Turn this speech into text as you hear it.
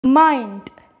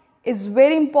Mind is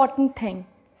very important thing.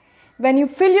 When you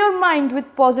fill your mind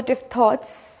with positive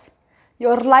thoughts,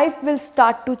 your life will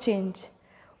start to change.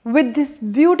 With this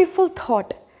beautiful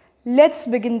thought, let's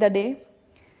begin the day.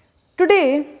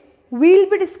 Today, we'll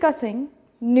be discussing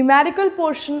numerical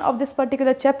portion of this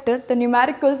particular chapter, the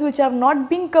numericals which are not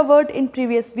being covered in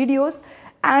previous videos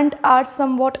and are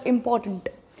somewhat important.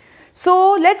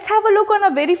 So let's have a look on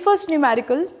a very first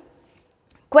numerical.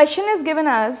 Question is given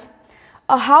as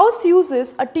a house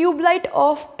uses a tube light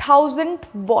of 1000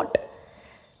 watt.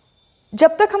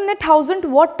 जब तक हमने 1000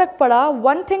 watt तक पढ़ा,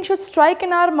 one thing should strike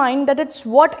in our mind that it's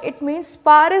what it means.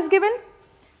 Power is given.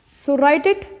 So write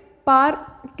it. Power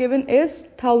given is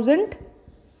 1000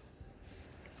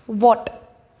 watt,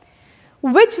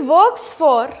 which works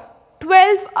for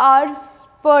 12 hours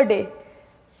per day.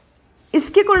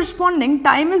 इसके corresponding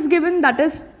time is given, that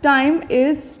is time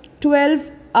is 12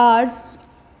 hours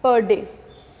per day.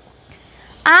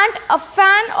 And a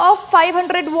fan of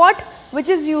 500 watt which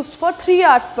is used for 3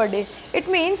 hours per day. It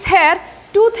means here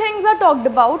two things are talked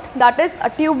about, that is a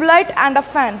tube light and a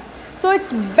fan. So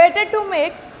it's better to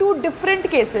make two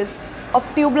different cases of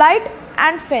tube light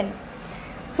and fan.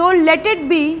 So let it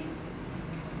be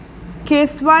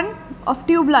case 1 of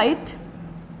tube light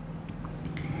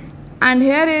and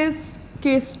here is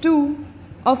case 2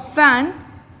 of fan.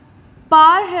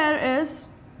 Power here is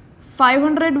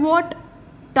 500 watt,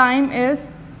 time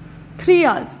is 3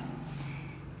 hours.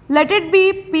 Let it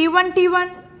be P1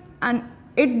 T1 and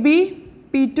it be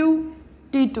P2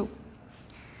 T2.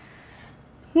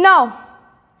 Now,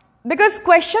 because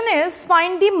question is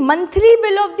find the monthly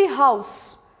bill of the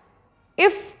house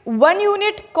if 1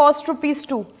 unit cost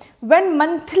 ₹2. When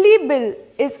monthly bill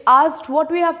is asked,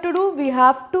 what we have to do? We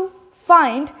have to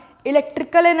find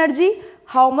electrical energy,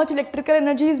 how much electrical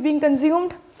energy is being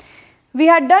consumed. We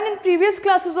had done in previous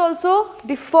classes also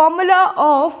the formula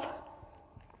of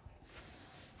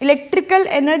electrical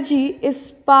energy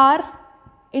is power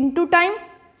into time.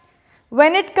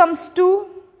 When it comes to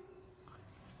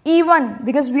E1,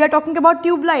 because we are talking about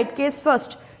tube light case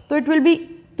first, so it will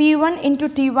be P1 into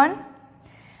T1.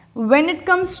 When it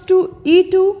comes to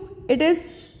E2, it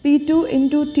is P2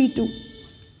 into T2.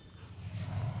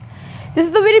 This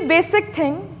is the very basic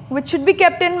thing which should be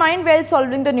kept in mind while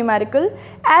solving the numerical.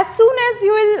 As soon as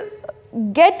you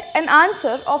will get an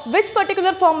answer of which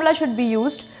particular formula should be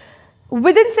used,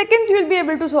 within seconds you will be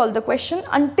able to solve the question,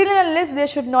 until and unless there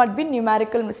should not be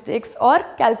numerical mistakes or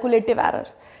calculative error.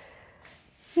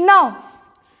 Now,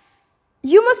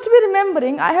 you must be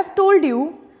remembering, I have told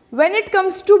you, when it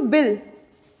comes to bill,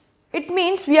 it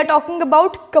means we are talking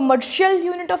about commercial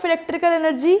unit of electrical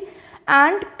energy,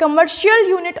 and commercial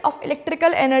unit of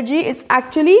electrical energy is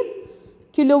actually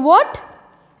kilowatt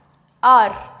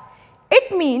hour.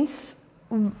 It means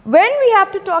when we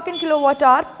have to talk in kilowatt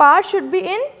hour, power should be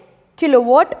in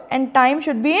kilowatt and time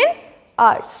should be in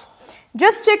hours.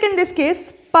 Just check in this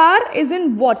case, power is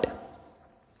in watt,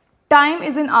 time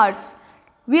is in hours.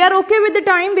 We are okay with the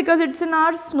time because it's in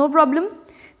hours, no problem.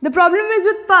 The problem is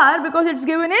with power because it's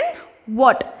given in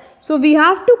watt. So we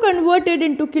have to convert it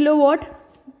into kilowatt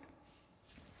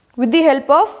with the help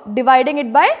of dividing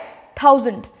it by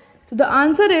 1000. So the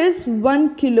answer is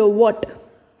 1 kilowatt.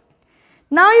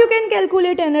 Now you can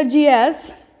calculate energy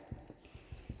as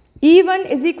E1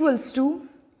 is equals to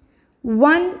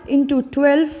 1 into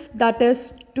 12, that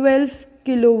is 12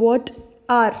 kilowatt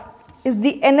hour is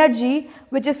the energy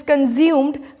which is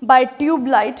consumed by tube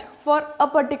light for a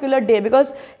particular day,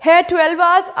 because here 12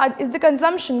 hours is the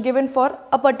consumption given for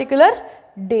a particular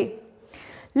day.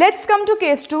 Let's come to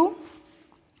case 2.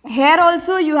 Here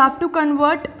also you have to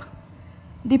convert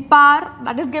the power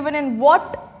that is given in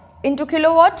watt into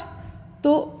kilowatt.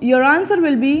 So your answer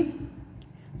will be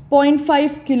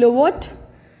 0.5 kilowatt.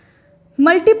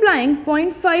 Multiplying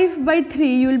 0.5 by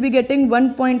 3, you will be getting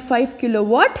 1.5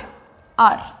 kilowatt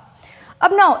hour.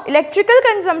 Up now, electrical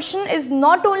consumption is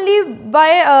not only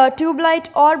by tube light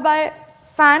or by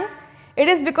fan. It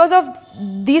is because of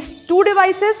these two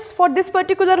devices for this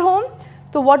particular home.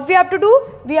 So what we have to do?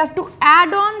 We have to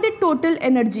add on the total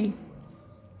energy.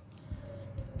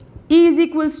 E is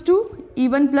equals to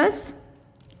E1 plus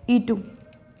E2.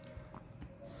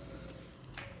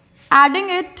 Adding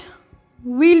it,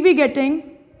 we will be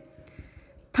getting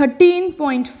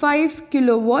 13.5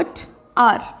 kilowatt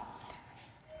hour.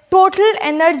 Total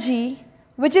energy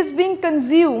which is being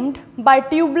consumed by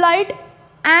tube light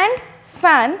and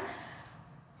fan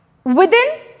within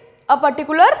a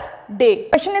particular day.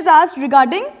 Question is asked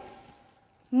regarding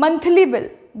monthly bill.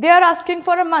 They are asking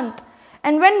for a month,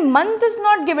 and when month is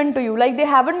not given to you, like they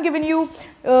haven't given you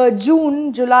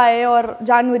June, July or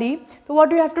January, so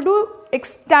what you have to do? एक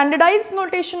standardized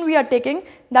notation we are taking,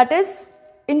 that is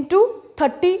into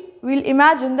 30. We'll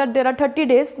imagine that there are 30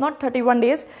 days, not 31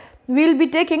 days. We'll be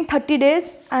taking 30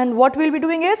 days, and what we'll be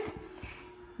doing is,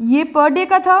 ये per day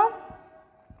का था,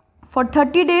 for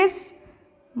 30 days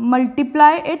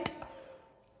multiply it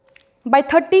by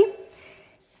 30.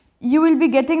 You will be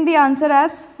getting the answer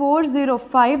as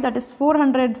 405, that is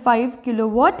 405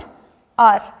 kilowatt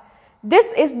hour.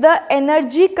 This is the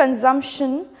energy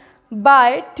consumption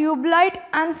by tube light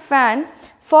and fan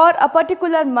for a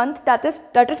particular month, that is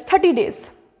 30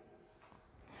 days.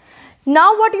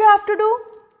 Now what you have to do,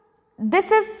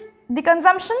 this is the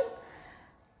consumption.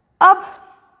 Ab,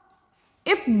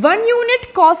 if 1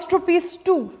 unit cost rupees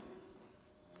 2,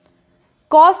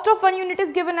 cost of 1 unit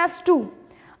is given as 2.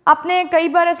 आपने कई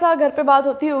बार ऐसा घर पे बात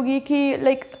होती होगी कि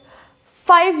like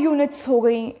 5 units हो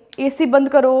गई, AC बंद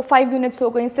करो, 5 units हो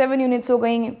गई, 7 units हो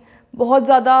गई, बहुत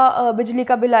ज़्यादा बिजली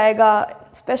का बिल आएगा,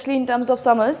 especially in terms of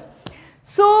summers.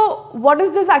 So what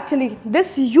is this actually?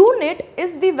 This unit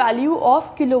is the value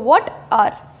of kilowatt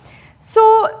hour.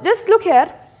 So just look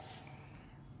here,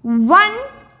 1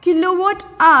 kilowatt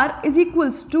hour is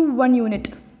equals to 1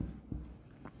 unit.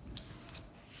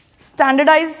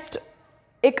 Standardized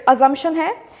एक assumption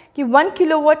है कि 1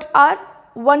 kilowatt hour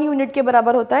 1 unit के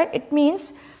बराबर होता है. It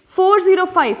means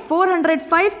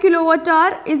 405 kilowatt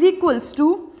hour is equals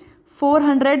to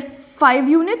 405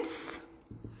 units.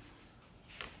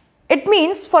 It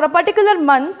means for a particular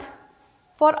month,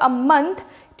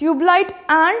 tube light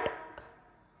and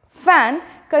fan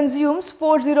consumes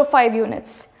 405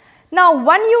 units. Now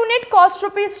 1 unit cost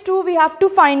rupees 2, we have to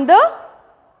find the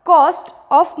cost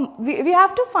of, we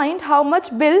have to find how much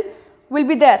bill will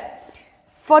be there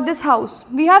for this house.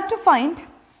 We have to find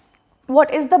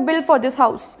what is the bill for this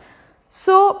house.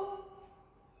 So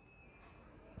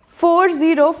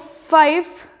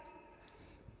 405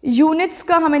 units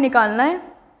का हमें निकालना है.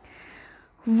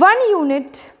 1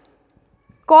 unit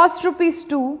cost rupees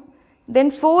 2,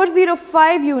 then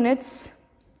 405 units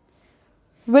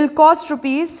will cost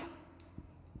rupees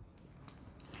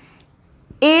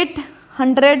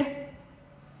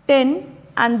 810,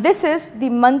 and this is the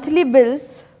monthly bill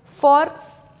for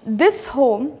this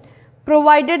home,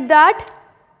 provided that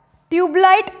tube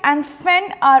light and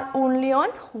fan are only on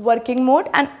working mode,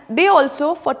 and they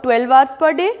also for 12 hours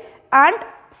per day and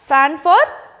fan for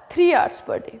 3 hours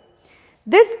per day.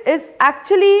 This is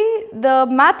actually the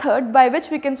method by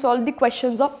which we can solve the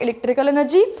questions of electrical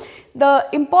energy. The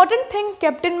important thing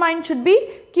kept in mind should be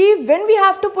कि when we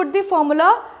have to put the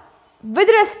formula with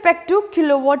respect to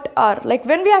kilowatt hour, like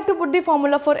when we have to put the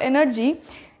formula for energy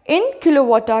in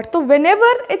kilowatt hour, so whenever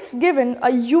it's given, a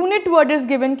unit word is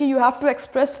given कि you have to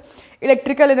express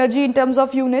electrical energy in terms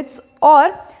of units,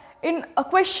 or in a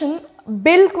question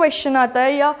bill question आता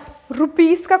है या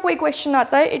rupees का कोई question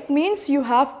आता है, it means you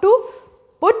have to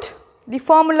put the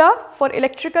formula for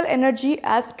electrical energy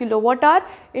as kilowatt hour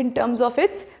in terms of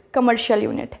its commercial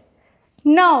unit.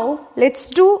 Now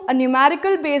let's do a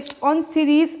numerical based on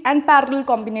series and parallel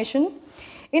combination.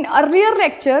 In earlier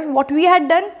lecture, what we had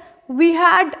done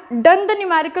the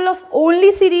numerical of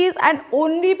only series and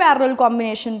only parallel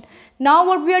combination. Now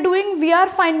what we are doing, we are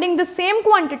finding the same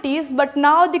quantities, but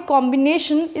now the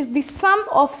combination is the sum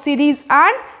of series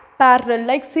and parallel.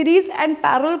 Like series and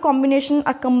parallel combination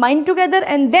are combined together,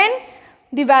 and then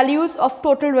the values of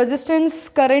total resistance,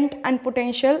 current and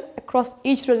potential across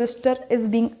each resistor is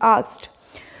being asked.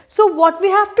 So what we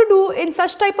have to do in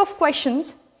such type of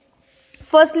questions,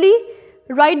 firstly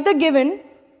write the given,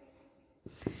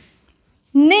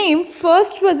 name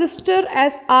first resistor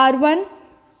as R1,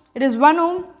 it is 1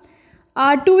 ohm,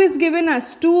 R2 is given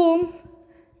as 2 ohm,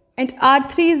 and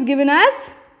R3 is given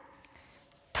as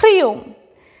 3 ohm.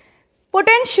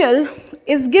 Potential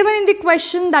is given in the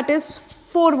question, that is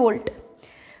 4 volt.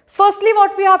 Firstly,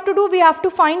 what we have to do, we have to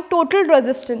find total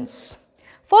resistance.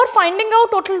 For finding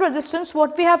out total resistance,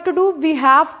 what we have to do, we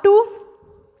have to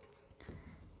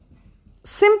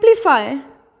simplify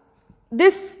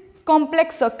this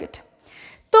complex circuit.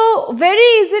 So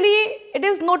very easily it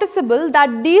is noticeable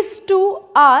that these two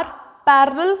are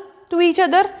parallel to each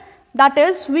other. That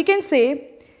is, we can say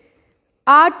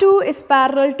R2 is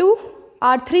parallel to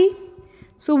R3.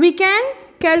 So we can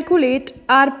calculate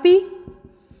Rp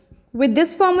with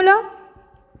this formula,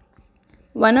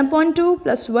 1 upon 2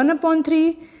 plus 1 upon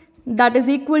 3, that is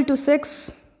equal to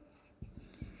 6.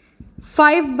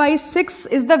 5 by 6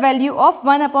 is the value of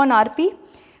 1 upon Rp.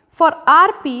 For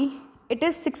Rp, it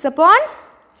is 6 upon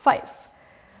 5.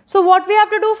 So what we have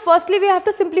to do, firstly we have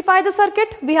to simplify the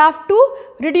circuit. We have to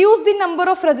reduce the number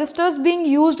of resistors being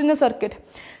used in a circuit.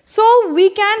 So we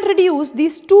can reduce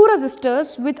these two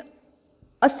resistors with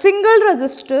a single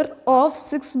resistor of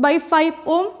 6 by 5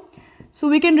 ohm. So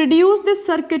we can reduce this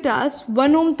circuit as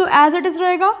 1 ohm to as it is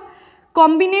rahega.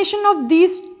 Combination of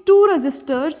these two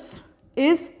resistors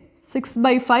is 6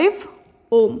 by 5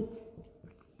 ohm.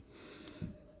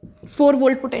 4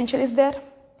 volt potential is there.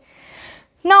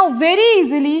 Now very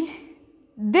easily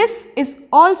this is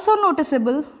also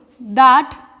noticeable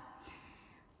that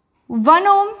 1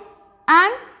 ohm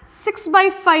and 6 by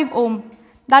 5 ohm,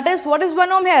 that is, what is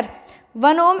 1 ohm here?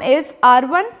 1 ohm is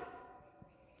R1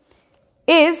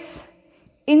 is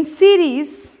in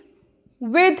series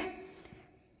with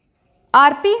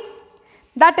RP.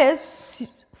 That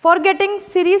is, for getting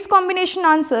series combination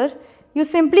answer, you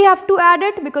simply have to add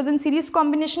it, because in series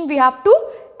combination we have to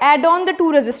add on the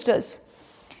two resistors.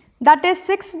 That is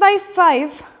 6 by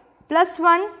 5 plus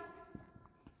 1,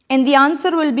 and the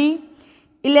answer will be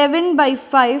 11 by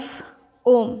 5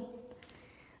 ohm.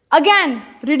 Again,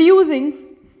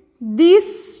 reducing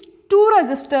these two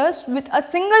resistors with a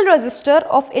single resistor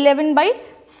of 11 by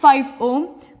 5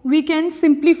 ohm, we can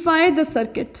simplify the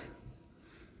circuit.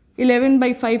 11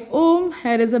 by 5 ohm,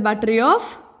 here is a battery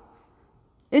of,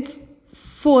 it's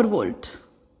 4 volt.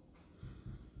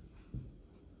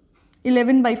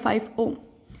 11 by 5 ohm.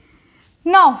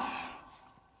 Now,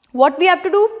 what we have to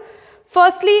do?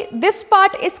 Firstly, this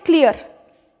part is clear.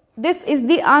 This is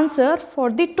the answer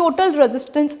for the total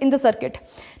resistance in the circuit.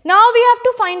 Now we have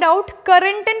to find out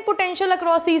current and potential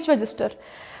across each resistor.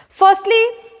 Firstly,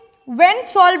 when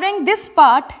solving this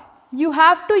part, you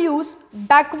have to use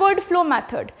backward flow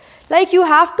method. Like you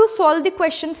have to solve the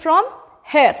question from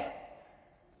here.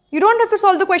 You don't have to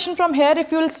solve the question from here.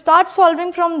 If you will start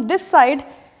solving from this side,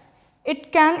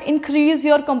 it can increase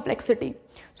your complexity.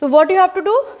 So what you have to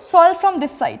do? Solve from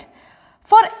this side.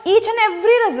 For each and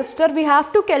every resistor, we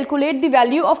have to calculate the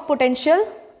value of potential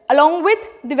along with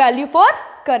the value for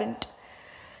current.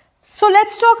 So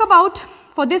let's talk about,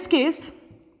 for this case,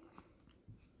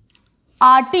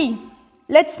 RT.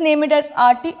 Let's name it as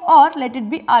RT or let it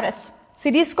be RS.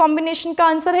 Series combination का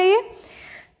answer है ये.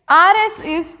 RS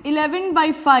is 11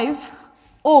 by 5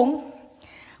 ohm.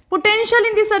 Potential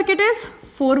in the circuit is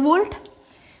 4 volt.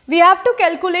 We have to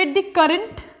calculate the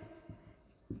current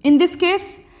in this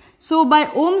case. So by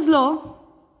Ohm's law,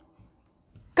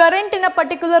 current in a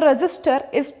particular resistor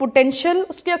is potential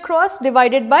uske across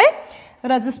divided by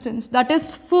resistance. That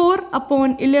is 4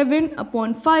 upon 11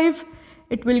 upon 5.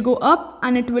 It will go up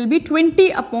and it will be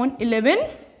 20 upon 11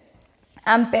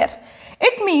 ampere.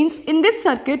 It means in this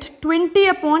circuit 20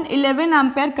 upon 11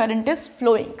 ampere current is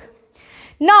flowing.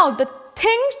 Now the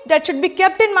thing that should be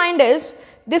kept in mind is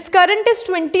this current is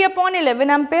 20 upon 11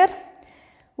 ampere,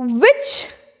 which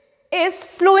is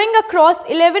flowing across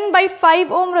 11 by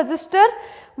 5 ohm resistor,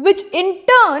 which in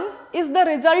turn is the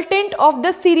resultant of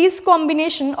the series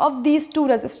combination of these two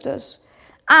resistors.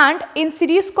 And in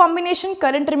series combination,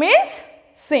 current remains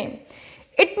same.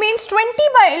 It means 20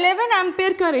 by 11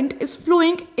 ampere current is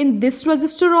flowing in this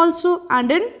resistor also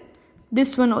and in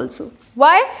this one also.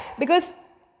 Why? Because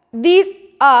these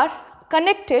are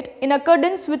connected in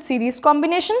accordance with series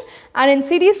combination, and in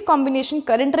series combination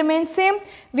current remains same.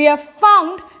 We have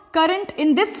found current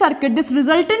in this circuit, this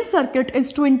resultant circuit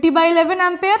is 20 by 11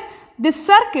 ampere. This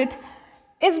circuit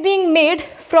is being made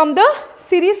from the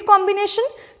series combination.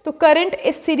 तो current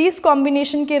इस series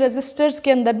combination के resistors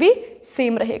के अंदर भी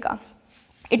same रहेगा.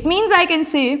 It means I can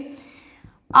say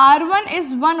R1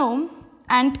 is 1 ohm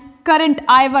and current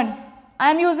I1.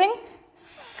 I am using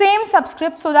same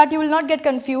subscript so that you will not get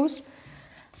confused.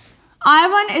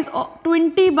 I1 is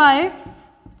 20 by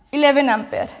 11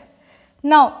 ampere.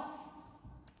 Now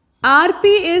RP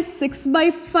is 6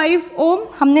 by 5 ohm.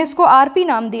 हमने इसको RP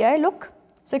नाम दिया है. Look,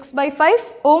 6 by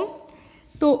 5 ohm.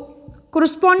 तो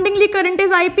correspondingly current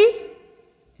is IP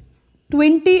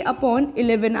 20 upon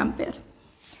 11 ampere.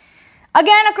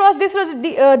 Again across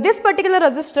this particular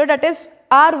resistor, that is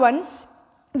R1,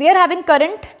 we are having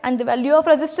current and the value of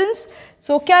resistance.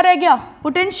 So क्या रह गया?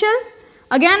 Potential.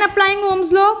 Again applying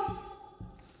Ohm's law.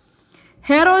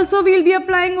 Here also we will be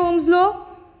applying Ohm's law.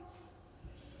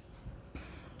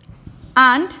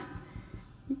 And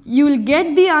you will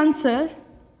get the answer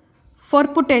for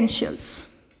potentials.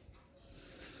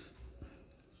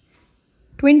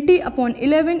 20 upon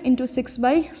 11 into 6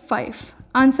 by 5.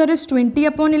 Answer is 20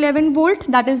 upon 11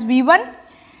 volt, that is V1.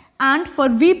 And for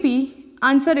VP,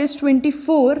 answer is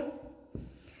 24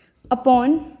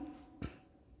 upon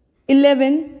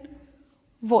 11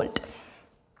 volt.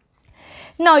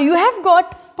 Now you have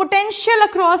got potential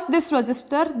across this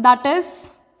resistor, that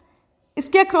is,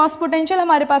 इसके across potential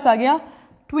हमारे पास आ गया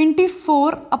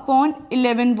 24 upon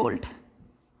 11 volt.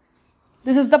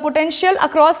 This is the potential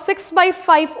across 6 by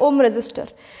 5 ohm resistor.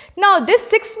 Now this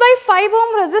 6 by 5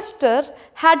 ohm resistor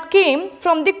had came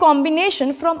from the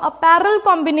combination, from a parallel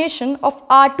combination of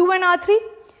R2 and R3.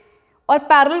 और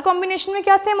parallel combination में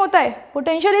क्या same होता है?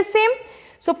 Potential is same.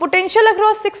 So potential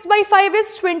across 6 by 5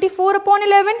 is 24 upon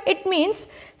 11. It means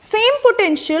same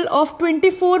potential of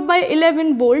 24 by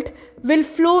 11 volt will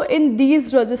flow in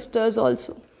these resistors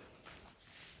also.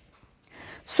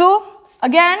 So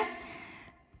again,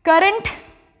 current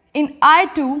in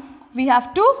I2 we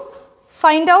have to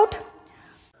find out.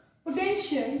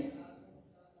 Potential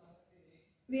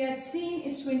we had seen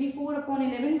is 24 upon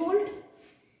 11 volt.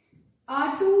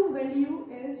 R2 value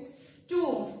is 2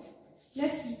 ohm.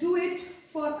 Let's do it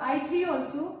for I3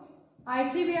 also.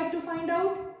 I3 we have to find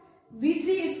out.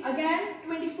 V3 is again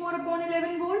 24 upon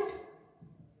 11 volt.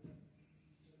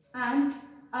 And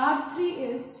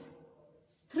R3 is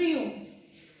 3 ohm.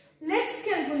 Let's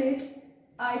calculate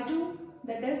I2,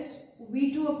 that is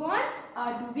V2 upon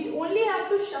R2. We only have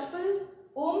to shuffle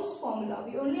Ohm's formula.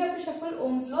 We only have to shuffle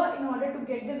Ohm's law in order to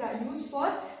get the values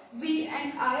for V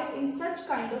and I in such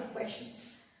kind of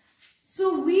questions.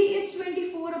 So V is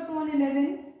 24 upon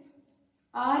 11,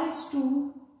 R is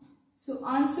 2, so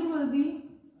answer will be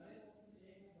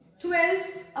 12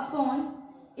 upon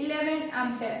 11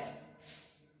 ampere.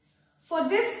 For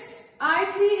this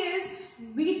I3 is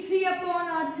V3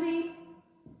 upon R3,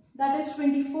 that is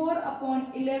 24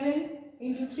 upon 11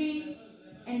 into 3,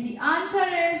 and the answer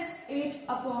is 8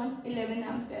 upon 11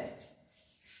 ampere.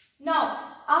 Now,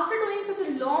 after doing such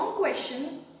a long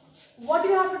question, what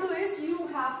you have to do is you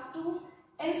have to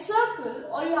encircle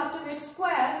or you have to make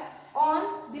squares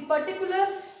on the particular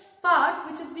part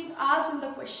which is being asked in the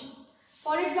question.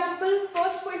 For example,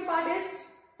 first part is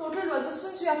total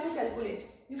resistance you have to calculate.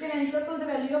 You can encircle the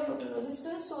value of total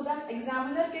resistance so that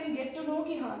examiner can get to know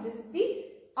that this is the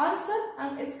answer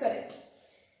and is correct.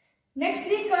 Next,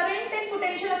 the current and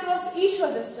potential across each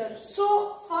resistor.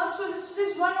 So first resistor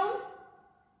is 1 ohm.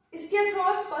 Iske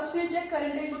across first we'll check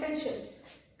current and potential.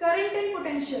 Current and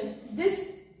potential.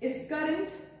 This is current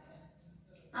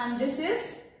and this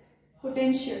is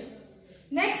potential.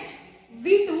 Next,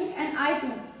 V2 and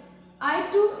I2.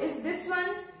 I2 is this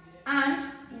one and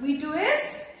V2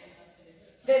 is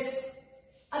this.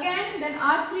 Again, then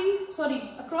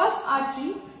across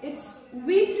R3, it's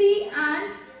V3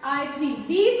 and I3.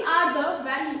 These are the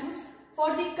values for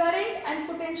the current and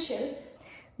potential.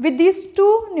 With these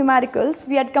two numericals,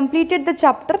 we had completed the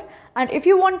chapter, and if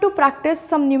you want to practice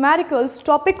some numericals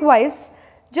topic wise,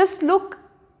 just look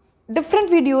different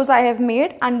videos I have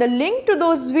made and the link to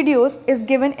those videos is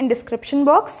given in description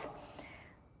box.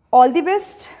 All the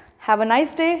best, have a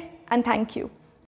nice day and thank you.